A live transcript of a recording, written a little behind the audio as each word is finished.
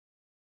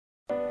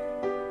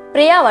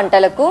ప్రియా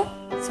వంటలకు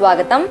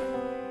స్వాగతం.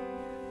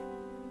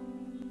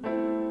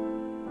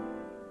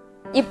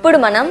 ఇప్పుడు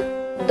మనం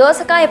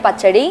దోసకాయ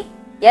పచ్చడి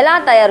ఎలా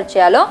తయారు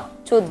చేయాలో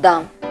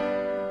చూద్దాం.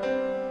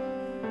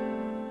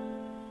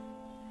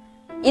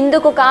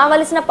 ఇందుకు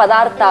కావలసిన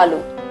పదార్థాలు: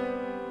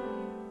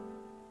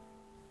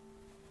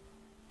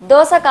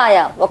 దోసకాయ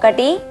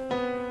 1,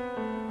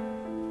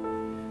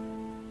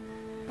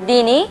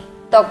 దీని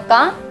తొక్క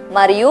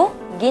మరియు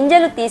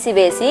గింజలు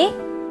తీసివేసి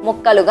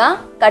ముక్కలుగా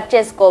కట్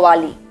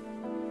చేసుకోవాలి.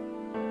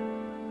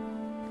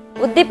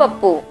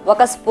 ఉద్దిపప్పు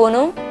 1 స్పూను,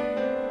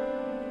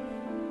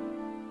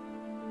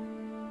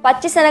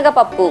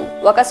 పచ్చిశనగపప్పు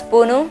 1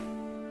 స్పూను,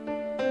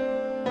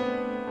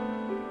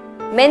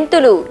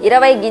 మెంతులు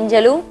 20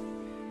 గింజలు,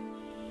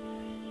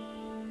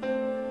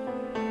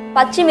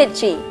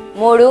 పచ్చిమిర్చి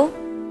 3,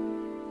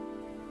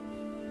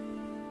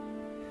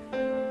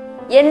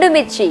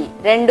 ఎండుమిర్చి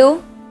 2,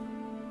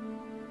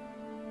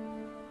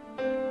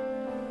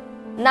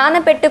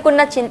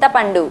 నానబెట్టుకున్న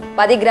చింతపండు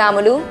 10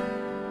 గ్రాములు,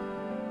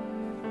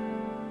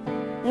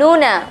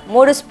 నూనె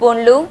 3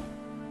 స్పూన్లు,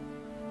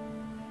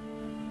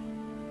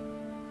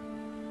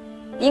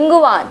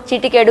 ఇంగువ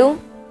చిటికెడు,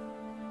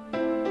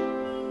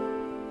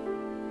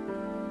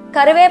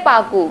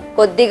 కరివేపాకు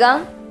కొద్దిగా,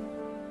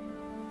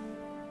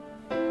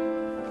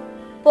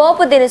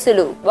 పోపు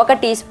దినుసులు 1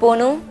 టీ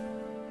స్పూను,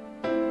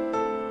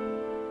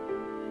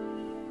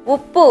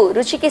 ఉప్పు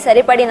రుచికి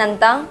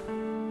సరిపడినంత,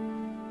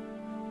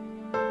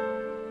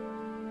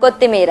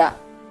 కొత్తిమీర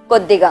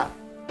కొద్దిగా.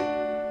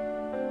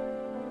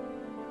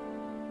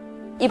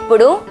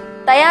 ఇప్పుడు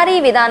తయారీ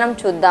విధానం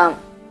చూద్దాం.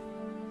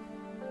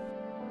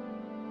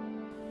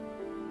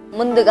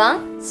 ముందుగా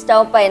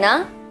స్టవ్ పైన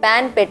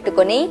ప్యాన్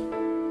పెట్టుకొని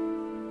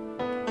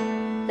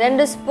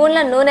 2 స్పూన్ల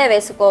నూనె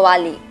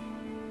వేసుకోవాలి.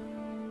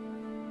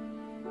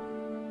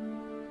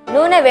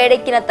 నూనె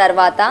వేడెక్కిన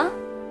తర్వాత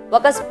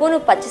 1 స్పూను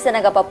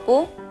పచ్చిశనగపప్పు,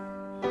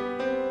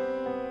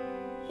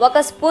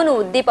 1 స్పూను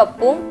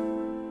ఉద్దిపప్పు,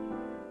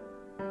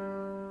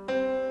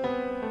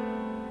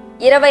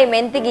 20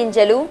 మెంతి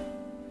గింజలు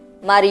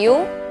మరియు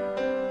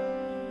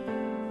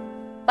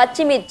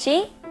పచ్చిమిర్చి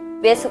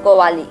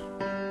వేసుకోవాలి.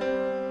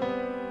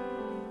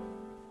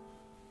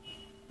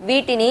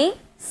 వీటిని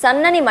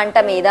సన్నని మంట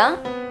మీద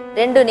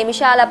 2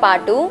 నిమిషాల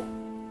పాటు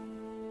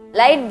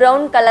లైట్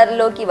బ్రౌన్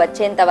కలర్లోకి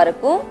వచ్చేంత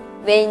వరకు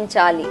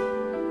వేయించాలి.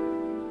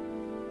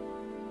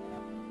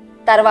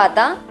 తర్వాత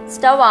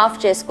స్టవ్ ఆఫ్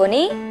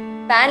చేసుకొని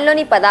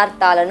ప్యాన్లోని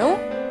పదార్థాలను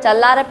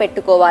చల్లార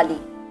పెట్టుకోవాలి.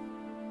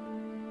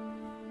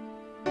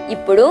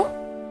 ఇప్పుడు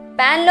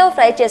ప్యాన్లో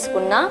ఫ్రై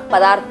చేసుకున్న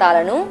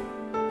పదార్థాలను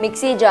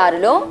మిక్సీ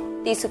జారులో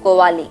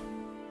తీసుకోవాలి.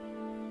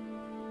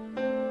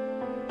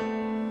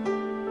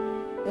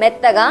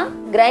 మెత్తగా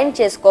గ్రైండ్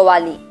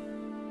చేసుకోవాలి.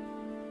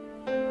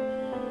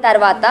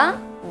 తర్వాత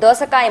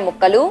దోసకాయ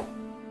ముక్కలు,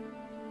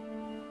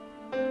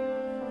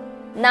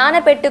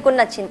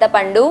 నానబెట్టుకున్న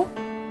చింతపండు,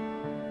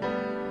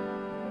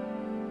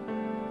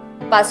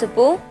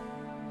 పసుపు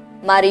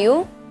మరియు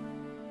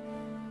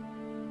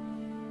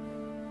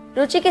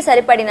రుచికి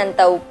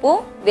సరిపడినంత ఉప్పు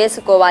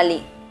వేసుకోవాలి.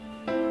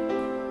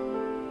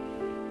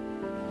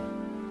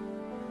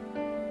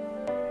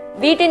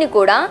 వీటిని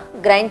కూడా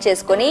గ్రైండ్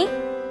చేసుకొని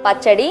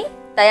పచ్చడి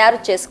తయారు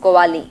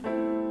చేసుకోవాలి.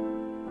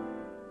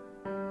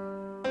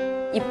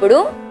 ఇప్పుడు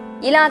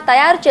ఇలా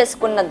తయారు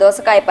చేసుకున్న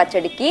దోసకాయ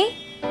పచ్చడికి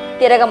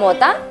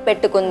తిరగమూత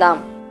పెట్టుకుందాం.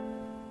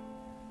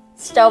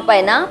 స్టవ్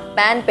పైన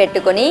ప్యాన్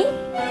పెట్టుకొని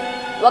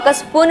 1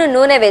 స్పూను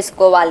నూనె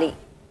వేసుకోవాలి.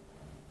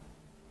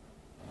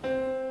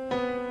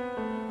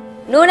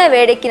 నూనె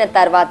వేడెక్కిన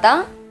తర్వాత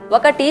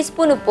 1 టీ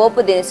స్పూను పోపు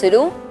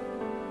దినుసులు,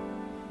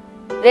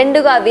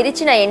 2గా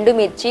విరిచిన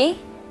ఎండుమిర్చి,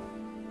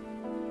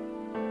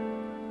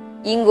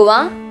 ఇంగువ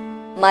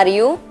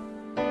మరియు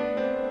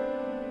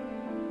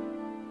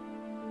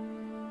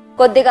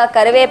కొద్దిగా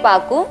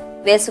కరివేపాకు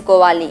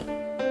వేసుకోవాలి.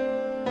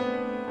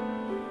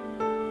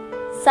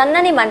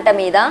 సన్నని మంట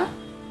మీద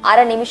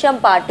 1/2 నిమిషం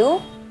పాటు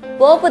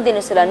పోపు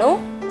దినుసులను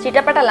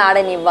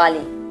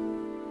చిటపటలాడనివ్వాలి.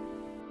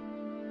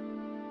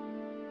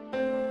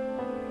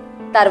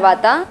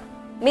 తర్వాత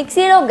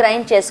మిక్సీలో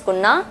గ్రైండ్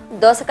చేసుకున్న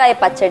దోసకాయ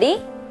పచ్చడి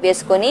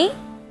వేసుకొని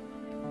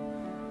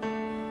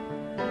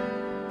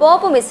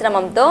పోపు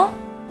మిశ్రమంతో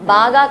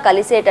బాగా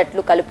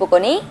కలిసేటట్లు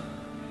కలుపుకొని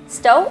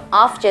స్టవ్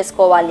ఆఫ్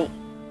చేసుకోవాలి.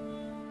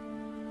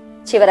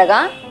 చివరగా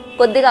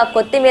కొద్దిగా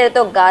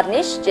కొత్తిమీరతో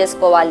గార్నిష్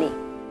చేసుకోవాలి.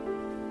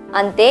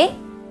 అంతే,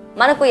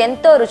 మనకు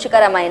ఎంతో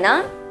రుచికరమైన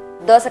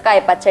దోసకాయ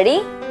పచ్చడి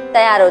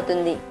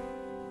తయారవుతుంది.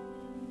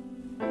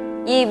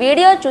 ఈ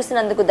వీడియో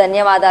చూసినందుకు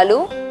ధన్యవాదాలు.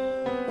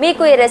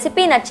 మీకు ఈ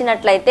రెసిపీ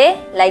నచ్చినట్లయితే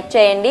లైక్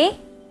చేయండి.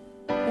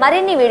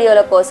 మరిన్ని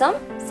వీడియోల కోసం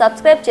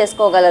సబ్స్క్రైబ్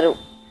చేసుకోగలరు.